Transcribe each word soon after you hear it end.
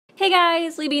Hey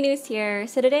guys, Libby News here.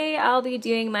 So today I'll be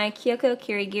doing my KYOKO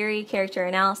Kirigiri character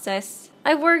analysis.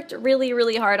 I've worked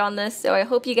really hard on this, so I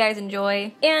hope you guys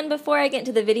enjoy. And before I get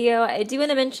into the video, I do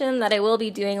want to mention that I will be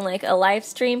doing like a live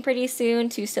stream pretty soon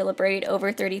to celebrate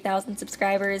over 30,000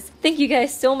 subscribers. Thank you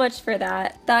guys so much for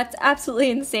that. That's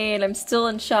absolutely insane. I'm still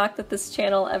in shock that this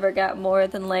channel ever got more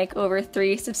than like over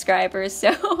 3 subscribers,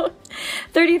 so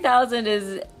 30,000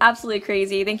 is absolutely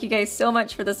crazy. Thank you guys so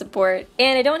much for the support.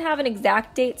 And I don't have an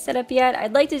exact date set up yet.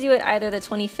 I'd like to do it either the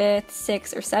 25th,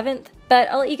 6th, or 7th. But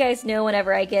I'll let you guys know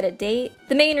whenever I get a date.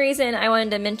 The main reason I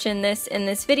wanted to mention this in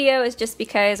this video is just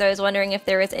because I was wondering if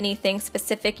there was anything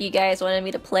specific you guys wanted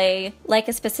me to play, like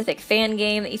a specific fan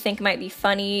game that you think might be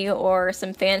funny, or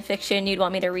some fan fiction you'd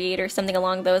want me to read, or something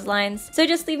along those lines. So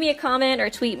just leave me a comment or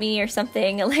tweet me or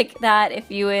something like that if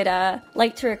you would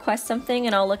like to request something,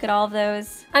 and I'll look at all of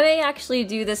those. I may actually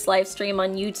do this live stream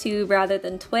on YouTube rather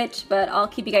than Twitch, but I'll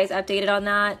keep you guys updated on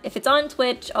that. If it's on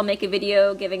Twitch, I'll make a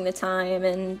video giving the time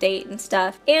and date and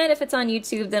stuff. And if it's on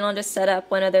YouTube, then I'll just set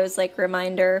up one of those like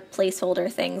reminder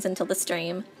placeholder things until the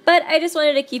stream. But I just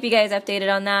wanted to keep you guys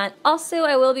updated on that. Also,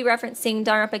 I will be referencing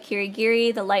Danganronpa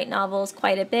Kirigiri, the light novels,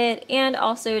 quite a bit, and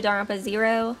also Danganronpa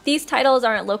 0. These titles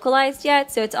aren't localized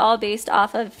yet, so it's all based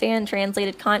off of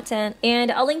fan-translated content,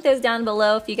 and I'll link those down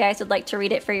below if you guys would like to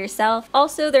read it for yourself.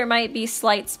 Also, there might be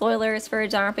slight spoilers for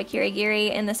Danganronpa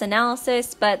Kirigiri in this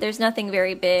analysis, but there's nothing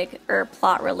very big or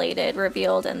plot-related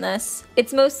revealed in this.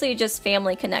 It's mostly just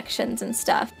family connections and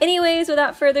stuff. Anyways,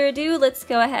 without further ado, let's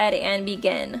go ahead and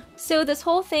begin. So this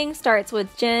whole thing starts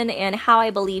with Jin and how I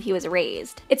believe he was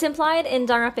raised. It's implied in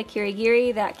Danganronpa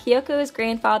Kirigiri that KYOKO's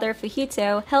grandfather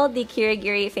Fujito held the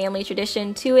Kirigiri family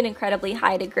tradition to an incredibly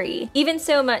high degree, even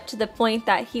so much to the point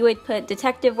that he would put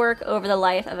detective work over the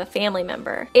life of a family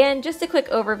member. And just a quick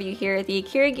overview here, the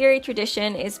Kirigiri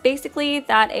tradition is basically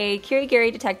that a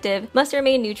Kirigiri detective must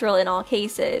remain neutral in all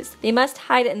cases. They must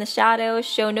hide in the shadows,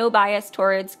 show no bias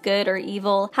towards good or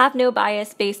evil, have no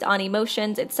bias based on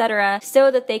emotions, etc.,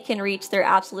 so that they can reach their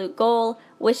absolute goal,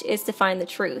 which is to find the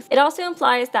truth. It also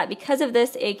implies that because of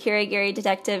this, a Kirigiri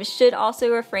detective should also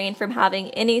refrain from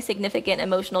having any significant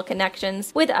emotional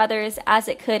connections with others, as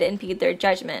it could impede their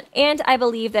judgment. And I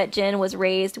believe that Jin was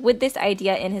raised with this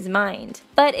idea in his mind.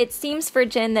 But it seems for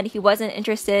Jin that he wasn't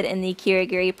interested in the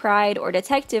Kirigiri pride or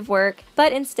detective work,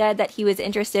 but instead that he was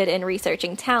interested in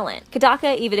researching talent.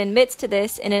 Kodaka even admits to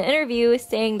this in an interview,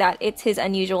 saying that it's his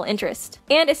unusual interest.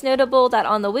 And it's notable that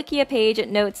on the Wikia page it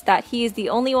notes that he is the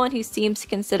only one who seems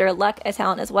to consider luck a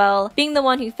talent as well, being the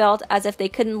one who felt as if they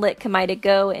couldn't let Komaeda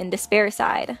go in despair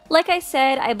side. Like I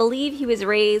said, I believe he was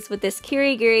raised with this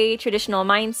Kirigiri traditional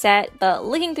mindset, but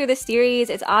looking through the series,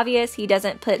 it's obvious he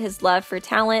doesn't put his love for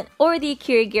talent or the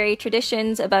Kirigiri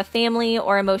traditions above family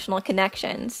or emotional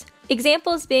connections.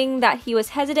 Examples being that he was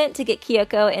hesitant to get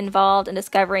KYOKO involved in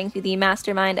discovering who the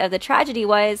mastermind of the tragedy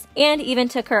was, and even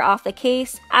took her off the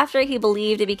case after he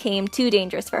believed it became too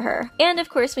dangerous for her. And of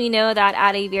course we know that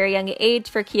at a very young age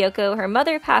for KYOKO, her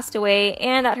mother passed away,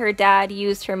 and that her dad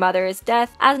used her mother's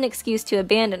death as an excuse to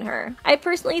abandon her. I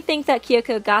personally think that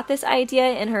KYOKO got this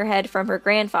idea in her head from her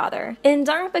grandfather. In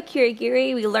Danganronpa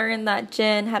Kirigiri, we learn that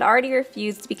Jin had already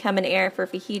refused to become an heir for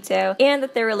Fujito, and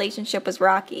that their relationship was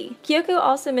rocky. KYOKO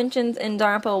also mentions in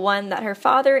Danganronpa 1 that her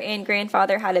father and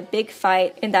grandfather had a big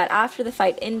fight, and that after the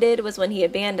fight ended was when he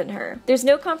abandoned her. There's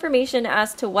no confirmation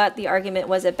as to what the argument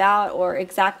was about or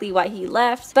exactly why he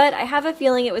left, but I have a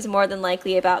feeling it was more than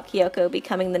likely about KYOKO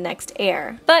becoming the next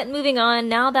heir. But moving on,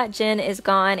 now that Jin is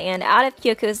gone and out of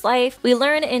KYOKO's life, we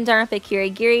learn in Danganronpa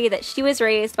Kirigiri that she was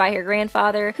raised by her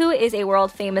grandfather, who is a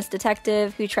world-famous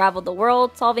detective who traveled the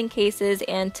world solving cases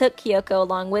and took KYOKO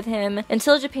along with him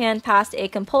until Japan passed a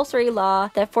compulsory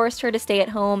law that forced her to stay at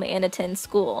home and attend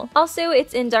school. Also,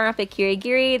 it's in Danganronpa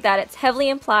Kirigiri that it's heavily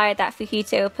implied that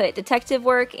Fujito put detective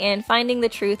work and finding the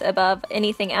truth above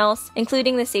anything else,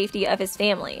 including the safety of his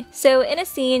family. So in a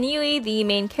scene, Yui, the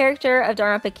main character of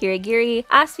Danganronpa Kirigiri,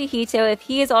 asks Fujito if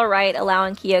he is alright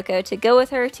allowing KYOKO to go with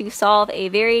her to solve a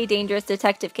very dangerous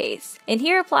detective case. And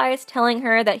he replies, telling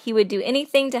her that he would do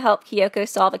anything to help KYOKO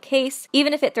solve a case,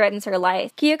 even if it threatens her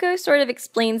life. KYOKO sort of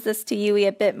explains this to Yui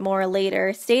a bit more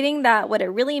later, stating that what it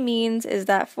really means is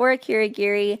that for a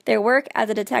Kirigiri, their work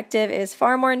as a detective is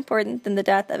far more important than the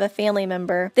death of a family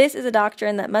member. This is a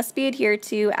doctrine that must be adhered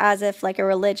to as if like a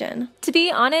religion. To be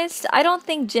honest, I don't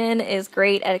think Jin is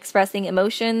great at expressing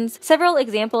emotions. Several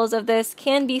examples of this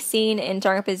can be seen in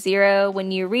Danganronpa 0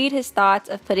 when you read his thoughts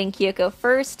of putting KYOKO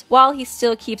first while he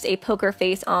still keeps a poker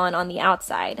face on the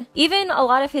outside. Even a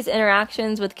lot of his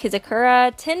interactions with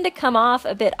Kizakura tend to come off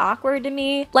a bit awkward to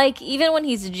me. Like, even when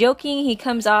he's joking, he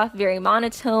comes off very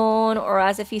monotone monotone or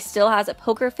as if he still has a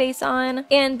poker face on.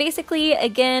 And basically,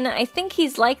 again, I think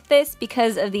he's like this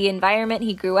because of the environment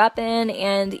he grew up in,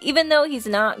 and even though he's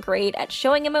not great at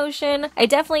showing emotion, I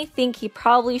definitely think he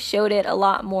probably showed it a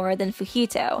lot more than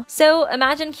Fujito. So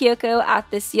imagine KYOKO at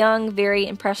this young, very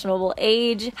impressionable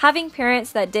age, having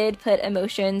parents that did put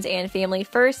emotions and family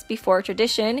first before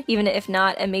tradition, even if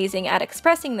not amazing at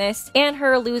expressing this, and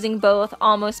her losing both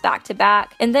almost back to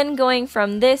back, and then going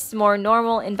from this more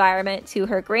normal environment to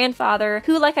her grandfather,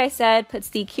 who, like I said, puts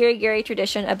the Kirigiri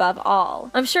tradition above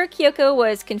all. I'm sure KYOKO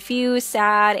was confused,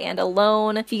 sad, and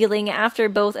alone, feeling after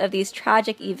both of these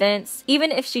tragic events,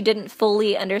 even if she didn't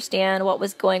fully understand what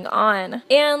was going on.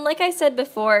 And like I said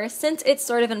before, since it's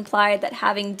sort of implied that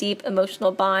having deep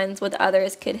emotional bonds with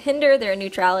others could hinder their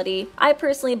neutrality, I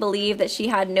personally believe that she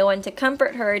had no one to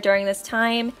comfort her during this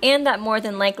time, and that more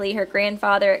than likely her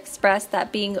grandfather expressed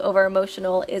that being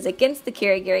over-emotional is against the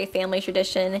Kirigiri family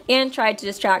tradition and tried to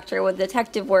distract her with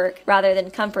detective work rather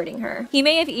than comforting her. He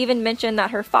may have even mentioned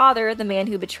that her father, the man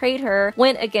who betrayed her,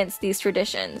 went against these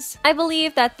traditions. I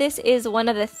believe that this is one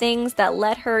of the things that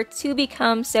led her to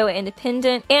become so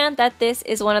independent, and that this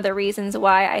is one of the reasons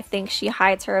why I think she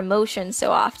hides her emotions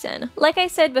so often. Like I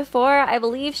said before, I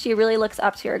believe she really looks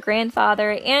up to her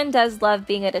grandfather and does love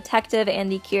being a detective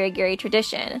and the Kirigiri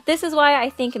tradition. This is why I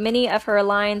think many of her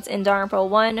lines in Danganronpa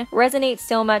 1 resonate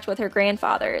so much with her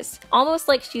grandfather's, almost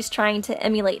like she's trying to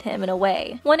emulate him in a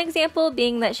way. One example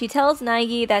being that she tells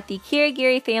Nagi that the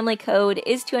Kirigiri family code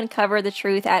is to uncover the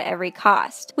truth at every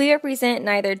cost. We represent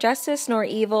neither justice nor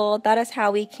evil, that is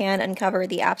how we can uncover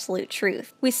the absolute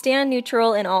truth. We stand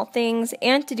neutral in all things,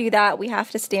 and to do that we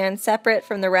have to stand separate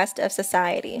from the rest of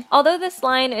society. Although this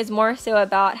line is more so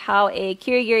about how a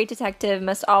Kirigiri detective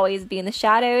must always be in the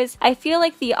shadows, I feel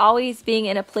like the always being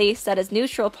in a place that is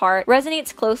neutral part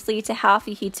resonates closely to how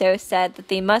Fujito said that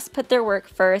they must put their work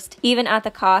first, even at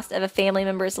the cost of a family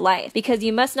member's life, because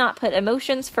you must not put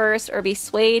emotions first or be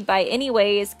swayed by any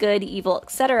ways, good, evil,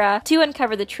 etc., to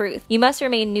uncover the truth. You must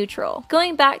remain neutral.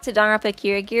 Going back to Danganronpa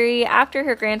Kirigiri, after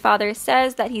her grandfather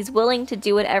says that he's willing to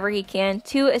do whatever he can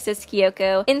to assist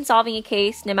KYOKO in solving a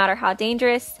case no matter how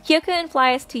dangerous, KYOKO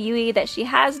implies to Yui that she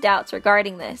has doubts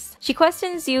regarding this. She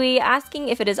questions Yui, asking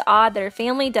if it is odd that her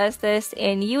family does this,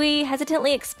 and Yui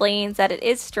hesitantly explains that it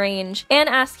is strange and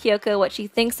asks KYOKO what she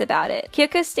thinks about it.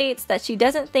 KYOKO states that she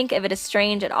doesn't think of it as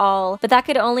strange at all, but that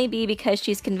could only be because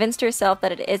she's convinced herself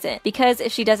that it isn't, because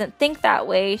if she doesn't think that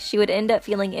way, she would end up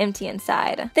feeling empty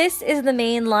inside. This is the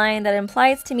main line that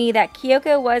implies to me that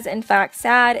KYOKO was in fact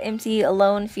sad, empty,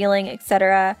 alone, feeling,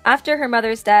 etc. after her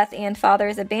mother's death and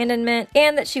father's abandonment,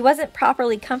 and that she wasn't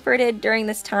properly comforted during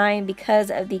this time because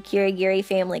of the Kirigiri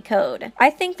family code. I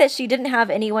think that she didn't have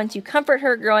anyone to comfort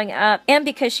her growing up, and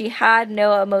because she had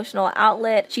no emotional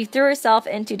outlet, she threw herself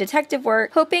into detective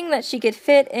work, hoping that she could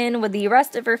fit in with the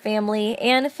rest of her family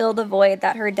and fill the void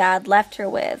that her dad left her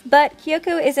with. But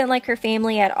KYOKO isn't like her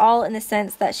family at all in the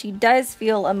sense that she does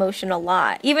feel emotion a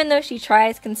lot, even though she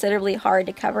tries considerably hard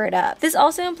to cover it up. This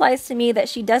also implies to me that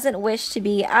she doesn't wish to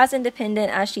be as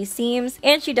independent as she seems,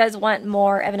 and she does want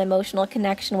more of an emotional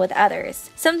connection with others.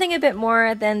 Something a bit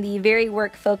more than the very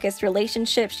work-focused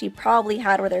relationship she probably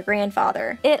had with her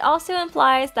grandfather. It also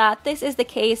implies that this is the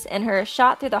case in her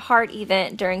shot through the heart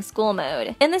event during school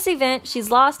mode. In this event,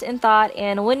 she's lost in thought,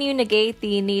 and when you negate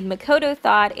the need Makoto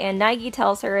thought and Nagi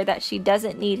tells her that she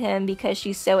doesn't need him because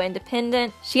she's so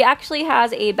independent, she actually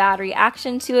has a bad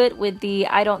reaction to it with the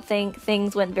I don't think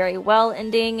things went very well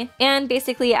ending, and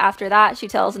basically after that she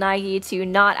tells Nagi to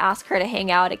not ask her to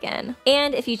hang out again.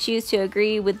 And if you choose to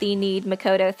agree with the need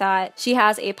Makoto thought, she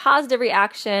has a positive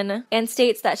reaction and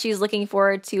states that she's looking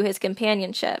forward to his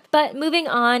companionship. But moving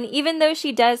on, even though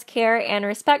she does care and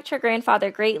respect her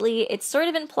grandfather greatly, it's sort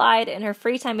of implied in her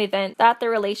free time event that the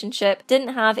relationship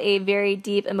didn't have a very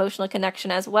deep emotional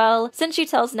connection as well, since she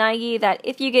tells Nagi that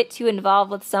if you get too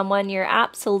involved with someone, you're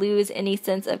apt to lose any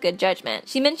sense of good judgment.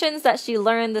 She mentions that she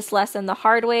learned this lesson the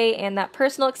hard way and that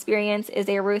personal experience is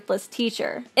a ruthless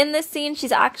teacher. In this scene,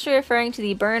 she's actually referring to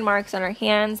the burn marks on her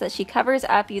hands that she covers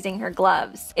up using her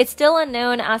gloves. It's still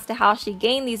unknown as to how she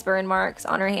gained these burn marks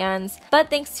on her hands, but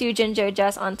thanks to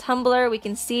Jinjojess on Tumblr, we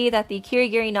can see that the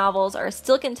Kirigiri novels are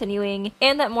still continuing,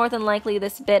 and that more than likely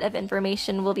this bit of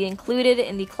information will be included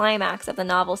in the climax of the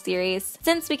novel series,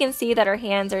 since we can see that her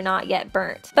hands are not yet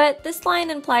burnt. But this line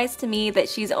implies to me that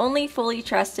she's only fully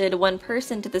trusted one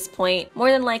person to this point,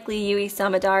 more than likely Yui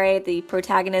Samadare, the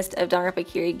protagonist of Danganronpa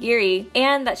Kirigiri,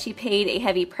 and that she paid a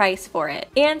heavy price for it.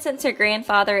 And since her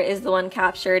grandfather is the one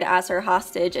captured as her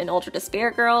hostage in Ultra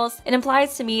Despair Girls, it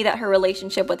implies to me that her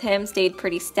relationship with him stayed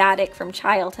pretty static from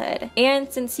childhood.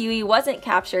 And since Yui wasn't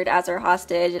captured as her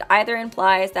hostage, it either implies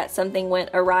implies that something went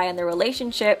awry in the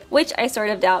relationship, which I sort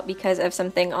of doubt because of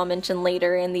something I'll mention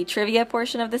later in the trivia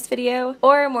portion of this video,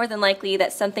 or more than likely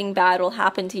that something bad will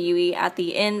happen to Yui at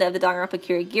the end of the Danganronpa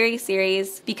Kirigiri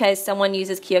series because someone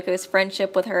uses Kyoko's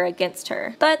friendship with her against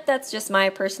her. But that's just my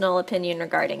personal opinion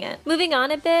regarding it. Moving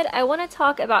on a bit, I want to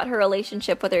talk about her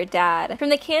relationship with her dad. From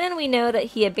the canon, we know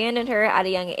that he abandoned her at a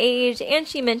young age, and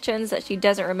she mentions that she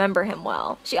doesn't remember him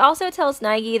well. She also tells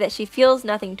Naegi that she feels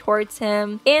nothing towards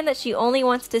him, and that she only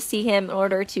wants to see him in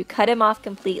order to cut him off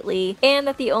completely, and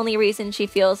that the only reason she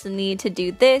feels the need to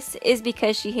do this is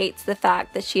because she hates the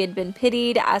fact that she had been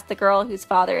pitied as the girl whose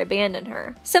father abandoned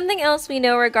her. Something else we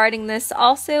know regarding this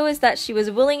also is that she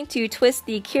was willing to twist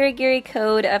the Kirigiri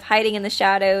code of hiding in the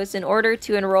shadows in order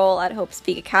to enroll at Hope's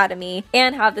Peak Academy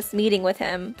and have this meeting with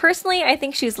him. Personally, I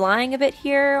think she's lying a bit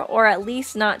here, or at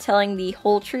least not telling the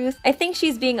whole truth. I think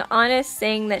she's being honest,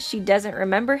 saying that she doesn't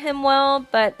remember him well,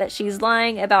 but that she's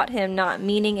lying about him not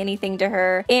meaning anything to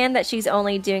her, and that she's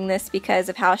only doing this because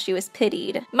of how she was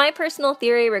pitied. My personal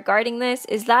theory regarding this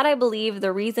is that I believe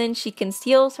the reason she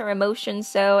conceals her emotions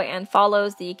so and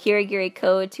follows the Kirigiri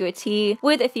code to a T,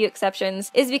 with a few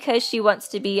exceptions, is because she wants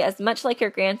to be as much like her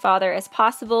grandfather as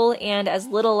possible and as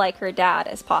little like her dad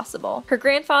as possible. Her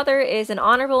grandfather is an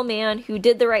honorable man who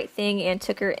did the right thing and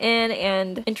took her in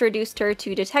and introduced her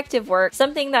to detective work,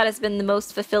 something that has been the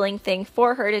most fulfilling thing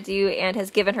for her to do and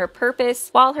has given her purpose,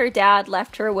 while her dad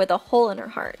left her with a hole in her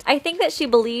heart. I think that she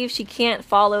believes she can't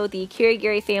follow the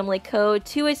Kirigiri family code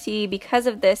to a T because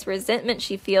of this resentment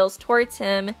she feels towards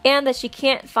him, and that she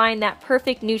can't find that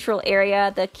perfect neutral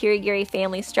area the Kirigiri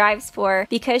family strives for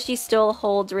because she still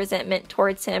holds resentment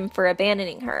towards him for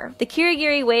abandoning her. The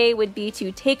Kirigiri way would be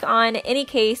to take on any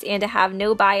case and to have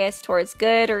no bias towards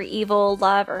good or evil,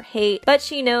 love or hate, but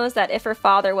she knows that if her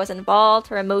father was involved,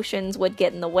 her emotions would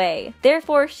get in the way.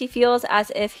 Therefore, she feels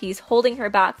as if he's holding her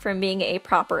back from being a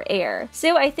proper heir.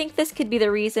 So I think this could be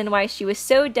the reason why she was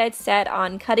so dead set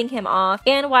on cutting him off,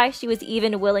 and why she was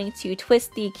even willing to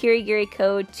twist the Kirigiri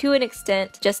code to an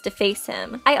extent just to face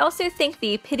him. I also think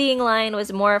the pitying line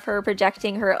was more of her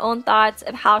projecting her own thoughts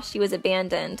of how she was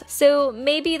abandoned. So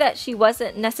maybe that she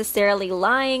wasn't necessarily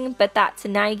lying, but that to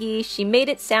Naegi she made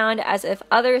it sound as if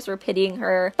others were pitying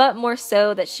her, but more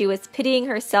so that she was pitying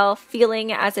herself,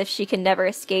 feeling as if she can never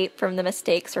escape from the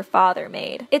mistakes her father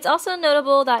made. It's also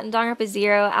notable that in Danganronpa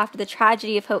 0, after the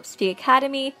tragedy of Hope's Peak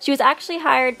Academy, she was actually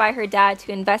hired by her dad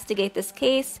to investigate this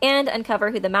case and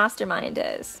uncover who the mastermind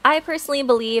is. I personally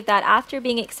believe that after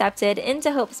being accepted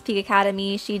into Hope's Peak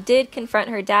Academy, she did confront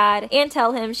her dad and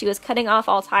tell him she was cutting off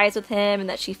all ties with him and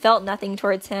that she felt nothing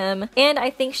towards him, and I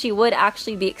think she would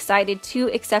actually be excited to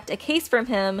accept a case from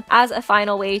him as a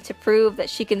final way to prove that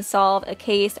she can solve a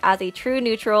case as a true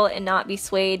neutral and not be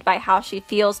swayed by how she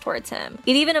feels towards him.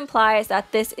 It even implies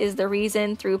that this is the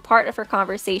reason through part of her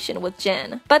conversation with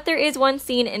Jin. But there is one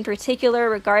scene in particular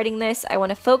regarding this I want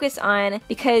to focus on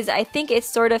because I think it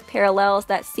sort of parallels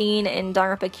that scene in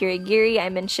Danganronpa Kirigiri I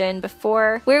mentioned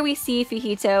before, where we see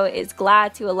Fujito is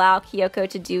glad to allow Kyoko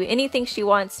to do anything she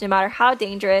wants no matter how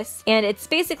dangerous, and it's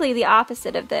basically the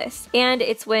opposite of this. And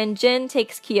it's when Jin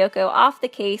takes Kyoko off the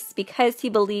case because he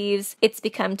believes it's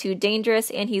become too dangerous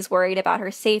and he's worried about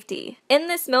her safety. In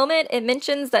this moment, it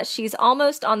mentions that she's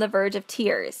almost on the verge of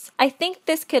tears. I think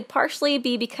this could partially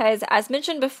be because, as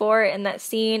mentioned before in that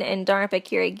scene in Danganronpa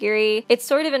Kirigiri, it's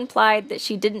sort of implied that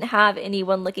she didn't have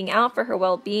anyone looking out for her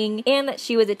well-being, and that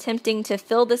she was attempting to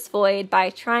fill this void by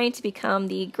trying to become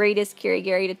the greatest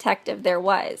Kirigiri detective there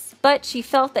was. But she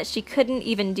felt that she couldn't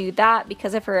even do that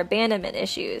because of her abandonment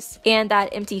issues, and that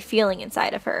empty feeling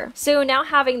inside of her. So now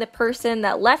having the person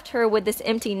that left her with this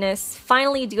emptiness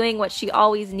finally doing what she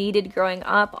always needed growing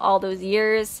up all those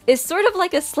years is sort of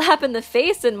like a slap in the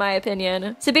face in my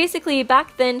opinion. So basically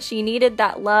back then she needed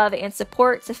that love and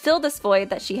support to fill this void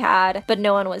that she had, but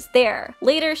no one was there.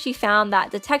 Later she found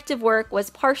that detective work was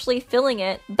partially filling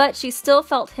it, but she still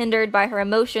felt hindered by her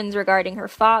emotions regarding her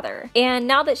father. And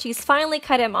now that she's finally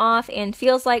cut him off and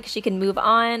feels like she can move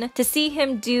on, to see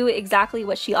him do exactly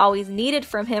what she always needed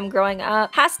from him growing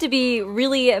up has to be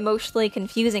really emotionally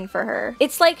confusing for her.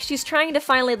 It's like she's trying to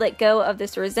finally let go of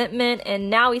this resentment, and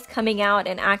now he's coming out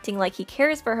and acting like he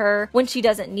cares for her when she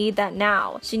doesn't need that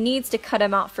now. She needs to cut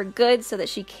him out for good so that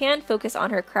she can focus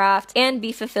on her craft and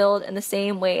be fulfilled in the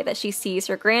same way that she sees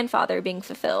her grandfather being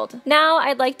fulfilled. Now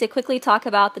I'd like to quickly talk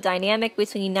about the dynamic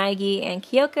between Naegi and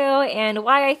Kyoko and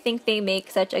why I think they make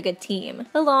such a good team,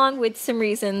 along with some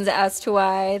reasons as to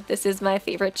why this is my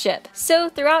favorite ship. So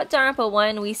throughout Danganronpa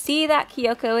 1, we see that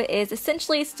Kyoko is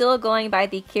essentially still going by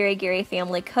the Kirigiri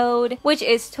family code, which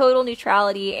is total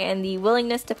neutrality and the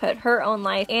willingness to put her own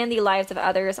life and the lives of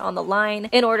others on the line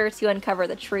in order to uncover uncover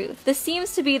the truth. This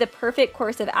seems to be the perfect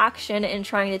course of action in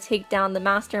trying to take down the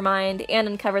mastermind and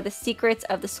uncover the secrets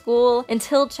of the school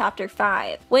until chapter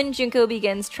 5, when Junko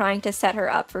begins trying to set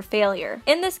her up for failure.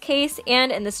 In this case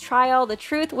and in this trial, the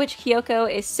truth which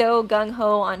KYOKO is so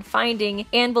gung-ho on finding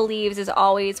and believes is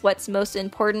always what's most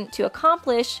important to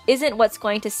accomplish isn't what's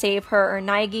going to save her or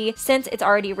Naegi, since it's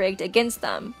already rigged against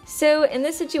them. So in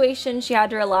this situation, she had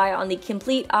to rely on the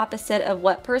complete opposite of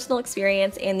what personal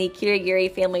experience and the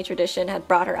Kirigiri family tradition had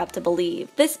brought her up to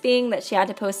believe. This being that she had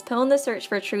to postpone the search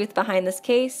for truth behind this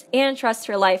case and trust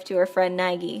her life to her friend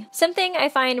Naegi. Something I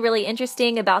find really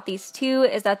interesting about these two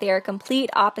is that they are complete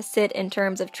opposite in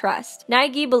terms of trust.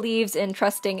 Naegi believes in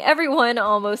trusting everyone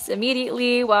almost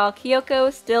immediately, while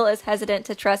KYOKO still is hesitant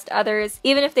to trust others,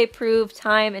 even if they prove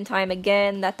time and time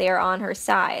again that they are on her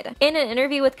side. In an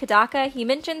interview with Kodaka, he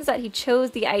mentions that he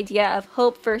chose the idea of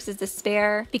hope versus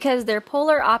despair because they're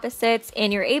polar opposites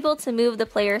and you're able to move the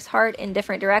player's heart in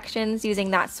different directions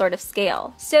using that sort of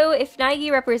scale. So if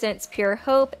Naegi represents pure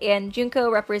hope and Junko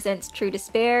represents true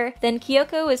despair, then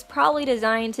KYOKO is probably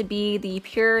designed to be the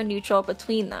pure neutral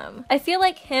between them. I feel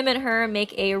like him and her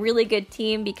make a really good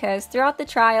team because throughout the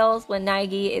trials, when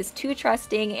Naegi is too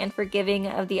trusting and forgiving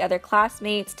of the other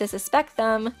classmates to suspect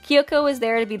them, KYOKO was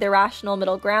there to be the rational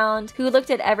middle ground who looked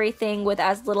at everything with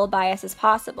as little bias as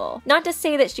possible. Not to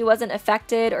say that she wasn't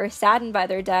affected or saddened by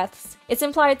their deaths. It's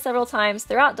implied several times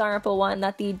throughout Danganronpa 1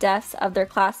 that the deaths of their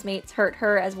classmates hurt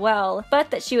her as well,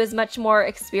 but that she was much more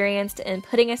experienced in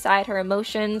putting aside her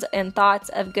emotions and thoughts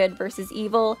of good versus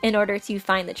evil in order to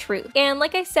find the truth. And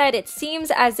like I said, it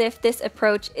seems as if this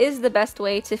approach is the best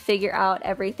way to figure out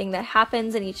everything that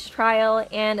happens in each trial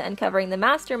and uncovering the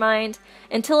mastermind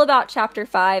until about chapter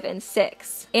 5 and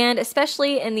 6. And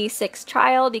especially in the 6th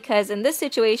trial, because in this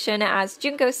situation, as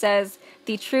Junko says,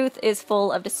 the truth is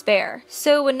full of despair.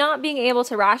 So when not being able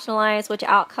to rationalize which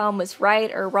outcome was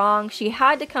right or wrong, she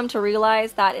had to come to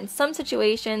realize that in some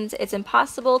situations it's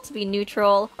impossible to be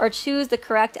neutral or choose the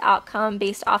correct outcome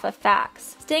based off of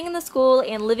facts. Staying in the school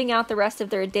and living out the rest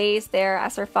of their days there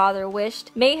as her father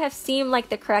wished may have seemed like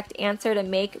the correct answer to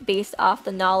make based off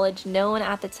the knowledge known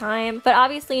at the time, but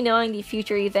obviously knowing the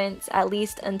future events, at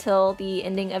least until the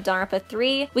ending of Danganronpa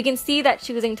 3, we can see that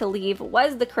choosing to leave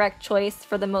was the correct choice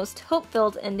for the most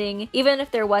hope-filled ending, even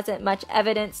if there wasn't much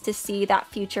evidence to see that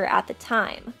future at the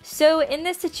time. So in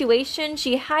this situation,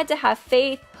 she had to have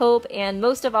faith, hope, and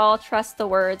most of all, trust the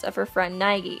words of her friend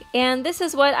Naegi. And this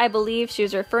is what I believe she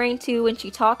was referring to when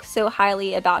she talks so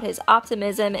highly about his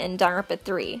optimism in Danganronpa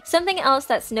 3. Something else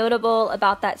that's notable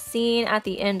about that scene at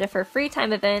the end of her free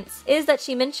time events is that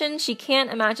she mentioned she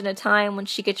can't imagine a time when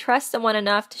she could trust someone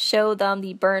enough to show them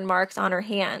the burn marks on her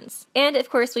hands. And of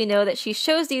course we know that she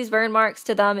shows these burn marks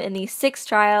to them in the 6th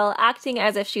trial, acting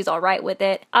as if she's alright with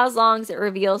it, as long as it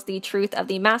reveals the truth of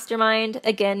the mastermind,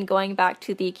 again going back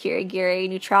to the Kirigiri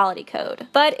neutrality code.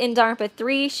 But in Danganronpa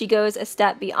 3, she goes a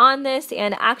step beyond this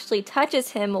and actually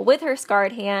touches him with her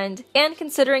scarred hand, and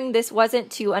considering this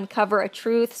wasn't to uncover a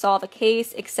truth, solve a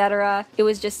case, etc., it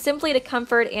was just simply to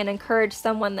comfort and encourage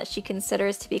someone that she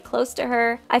considers to be close to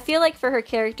her. I feel like for her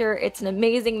character, it's an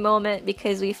amazing moment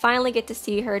because we finally get to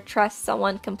see her trust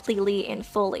someone completely and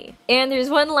fully. And there's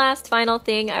one last final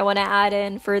thing I want to add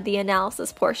in for the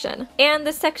analysis portion. And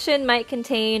this section might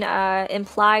contain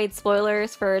implied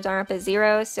spoilers for Danganronpa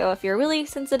 0, so if you're really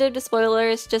sensitive to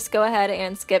spoilers, just go ahead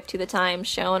and skip to the time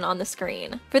shown on the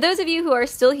screen. For those of you who are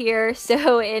still here,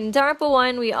 so in Danganronpa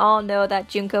 1, we all know that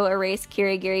Junko erased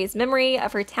Kirigiri's memory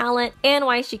of her talent and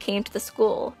why she came to the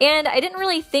school. And I didn't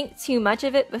really think too much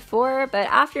of it before, but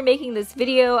after making this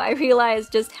video, I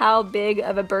realized just how big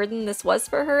of a burden this was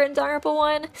for her in Danganronpa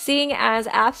 1, seeing as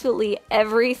absolutely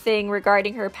everything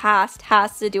regarding her past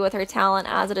has to do with her talent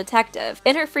as a detective.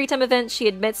 In her free time events, she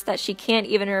admits that she can't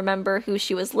even remember who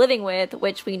she was living with,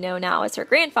 which we know now is her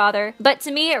grandfather, but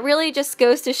to me it really just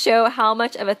goes to show how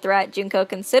much of a threat Junko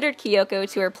considered KYOKO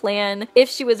to her plan if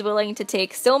she was willing to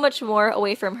take so much more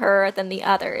away from her than the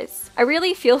others. I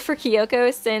really feel for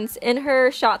KYOKO since in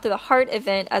her Shot Through the Heart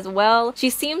event as well, she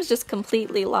seems just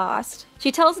completely lost.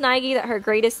 She tells Naegi that her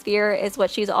greatest fear is what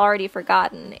she's already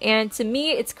forgotten, and to me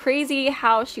it's crazy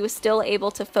how she was still able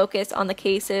to focus on the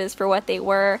cases for what they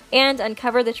were and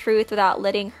uncover the truth without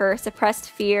letting her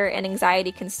suppressed fear and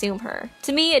anxiety consume her.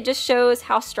 To me it just shows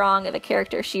how strong of a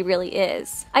character she really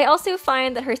is. I also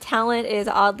find that her talent is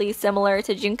oddly similar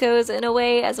to Junko's in a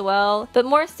way as well, but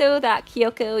more so that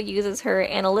KYOKO uses her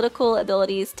analytical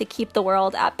abilities to keep the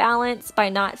world at balance by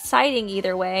not siding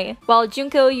either way, while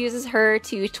Junko uses her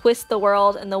to twist the world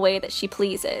in the way that she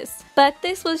pleases. But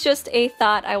this was just a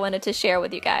thought I wanted to share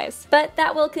with you guys. guys. But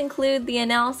that will conclude the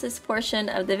analysis portion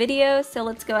of the video, so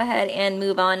let's go ahead and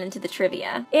move on into the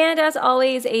trivia. And as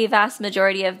always, a vast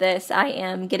majority of this I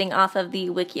am getting off of the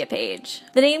Wikia page.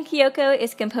 The name KYOKO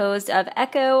is composed of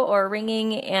echo or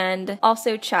ringing and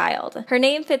also child. Her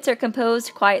name fits her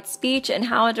composed, quiet speech and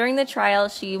how during the trial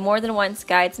she more than once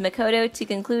guides Makoto to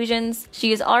conclusions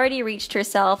she has already reached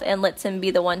herself and lets him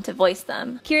be the one to voice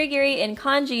them. Kirigiri in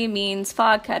kanji means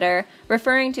fog cutter,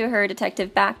 referring to her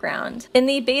detective background. In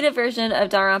the beta version of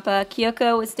Danganronpa,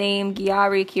 KYOKO was named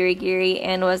Gyaru Kirigiri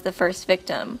and was the first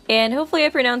victim. And hopefully I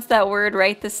pronounced that word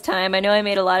right this time. I know I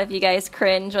made a lot of you guys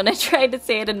cringe when I tried to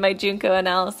say it in my Junko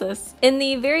analysis. In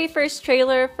the very first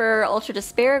trailer for Ultra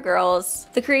Despair Girls,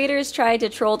 the creators tried to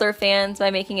troll their fans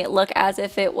by making it look as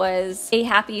if it was a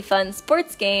happy, fun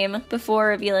sports game before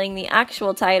revealing the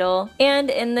actual title, and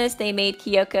in this they made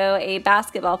KYOKO a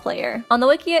basketball player. On the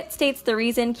wiki it states the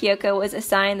reason KYOKO was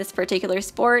assigned this particular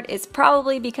sport is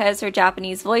probably because her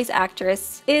Japanese voice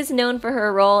actress is known for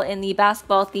her role in the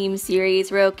basketball themed series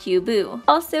Rokyu.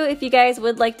 Also, if you guys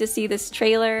would like to see this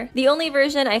trailer, the only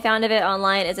version I found of it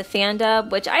online is a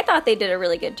Fandub, which I thought they did a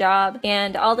really good job,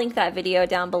 and I'll link that video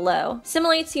down below.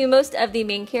 Similarly to most of the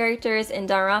main characters in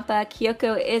Danganronpa,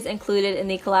 KYOKO is included in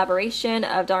the collaboration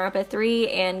of Danganronpa 3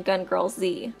 and Gun Girl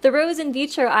Z. The rose in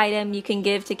vitro item you can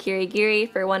give to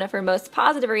Kirigiri for one of her most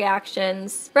positive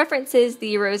reactions references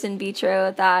the rose in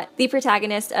vitro that the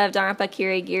protagonist of Danganronpa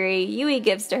Kirigiri, Yui,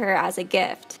 gives to her as a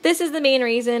gift. This is the main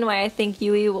reason why I think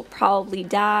Yui will probably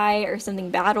die or something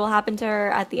bad will happen to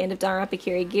her at the end of Danganronpa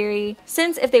Kirigiri,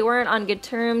 since if they weren't on good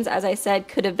terms, as I said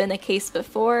could have been the case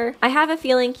before, I have a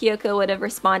feeling KYOKO would have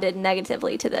responded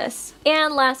negatively to this.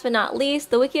 And last but not least,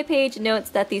 the Wikia page notes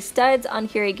that the studs on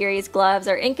Kirigiri's gloves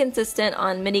are inconsistent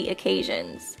on many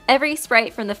occasions. Every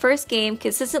sprite from the first game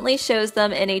consistently shows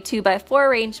them in a 2x4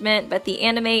 arrangement, but the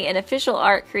anime and official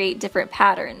art create different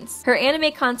patterns. Her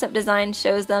anime concept design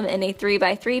shows them in a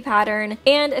 3x3 pattern,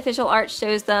 and official art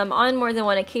shows them on more than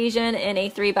one occasion in a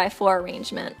 3x4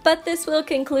 arrangement. But this will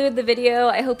conclude the video.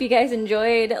 I hope you guys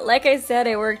enjoyed. Like I said,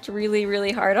 I worked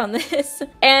really hard on this,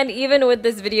 and even with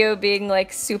this video being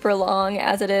like super long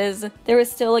as it is, there was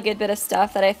still a good bit of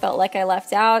stuff that I felt like I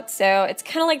left out, so it's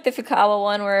kind of like the Fukawa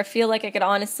one where I feel like I could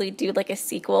honestly do like a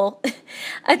sequel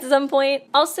at some point.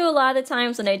 Also, a lot of the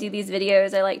times when I do these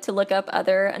videos, I like to look up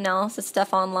other analysis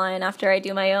stuff online after I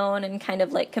do my own and kind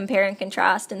of like compare and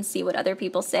contrast and see what other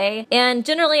people say. And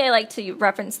generally I like to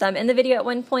reference them in the video at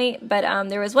one point, but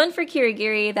there was one for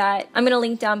Kirigiri that I'm gonna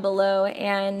link down below,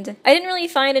 and I didn't really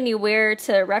find anywhere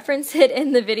to reference it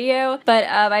in the video, but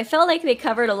I felt like they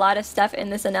covered a lot of stuff in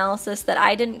this analysis that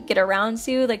I didn't get around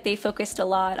to. Like they focused a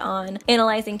lot on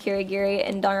analyzing Kirigiri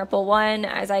in Danganronpa 1,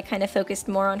 as I kind of focused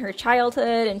more on her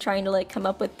childhood and trying to like come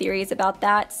up with theories about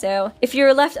that. So if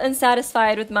you're left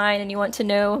unsatisfied with mine and you want to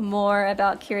know more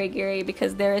about Kirigiri,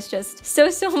 because there is just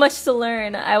so much to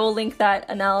learn, I will link that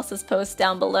analysis post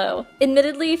down below.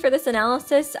 Admittedly, for this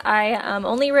analysis, I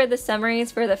only read the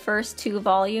summaries for the first 2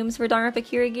 volumes for Danganronpa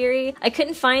Kirigiri. I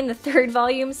couldn't find the 3rd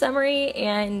volume summary,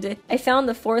 and I found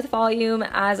the 4th volume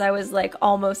as I was like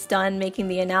almost done making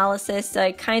the analysis. So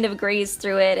I kind of grazed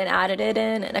through it and added it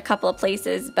in a couple of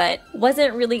places, but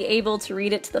wasn't really able to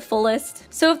read it to the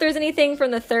fullest. So if there's anything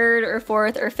from the 3rd or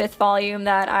 4th or 5th volume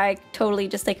that I totally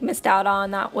just like missed out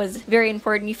on that was very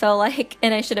important, you felt like,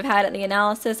 and I should have had it in the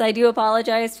analysis, I do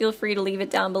apologize. Feel free to leave it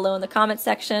down below in the comments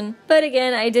section. But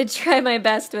again, I did try my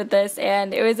best with this,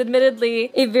 and it was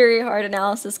admittedly a very hard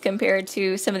analysis compared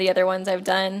to some of the other ones I've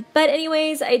done. But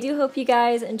anyways, I do hope you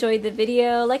guys enjoyed the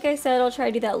video. Like I said, I'll try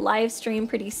to do that live stream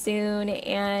pretty soon,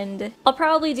 and I'll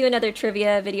probably do another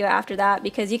trivia video after that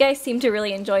because you guys seem to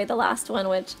really enjoy the last one,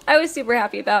 which I was super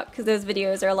happy about because those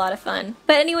videos are a lot of fun.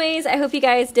 But anyways, I hope you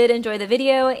guys did enjoy the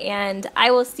video, and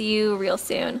I will see you real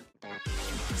soon.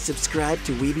 Subscribe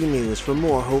to Weeby News for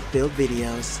more hope-filled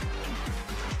videos.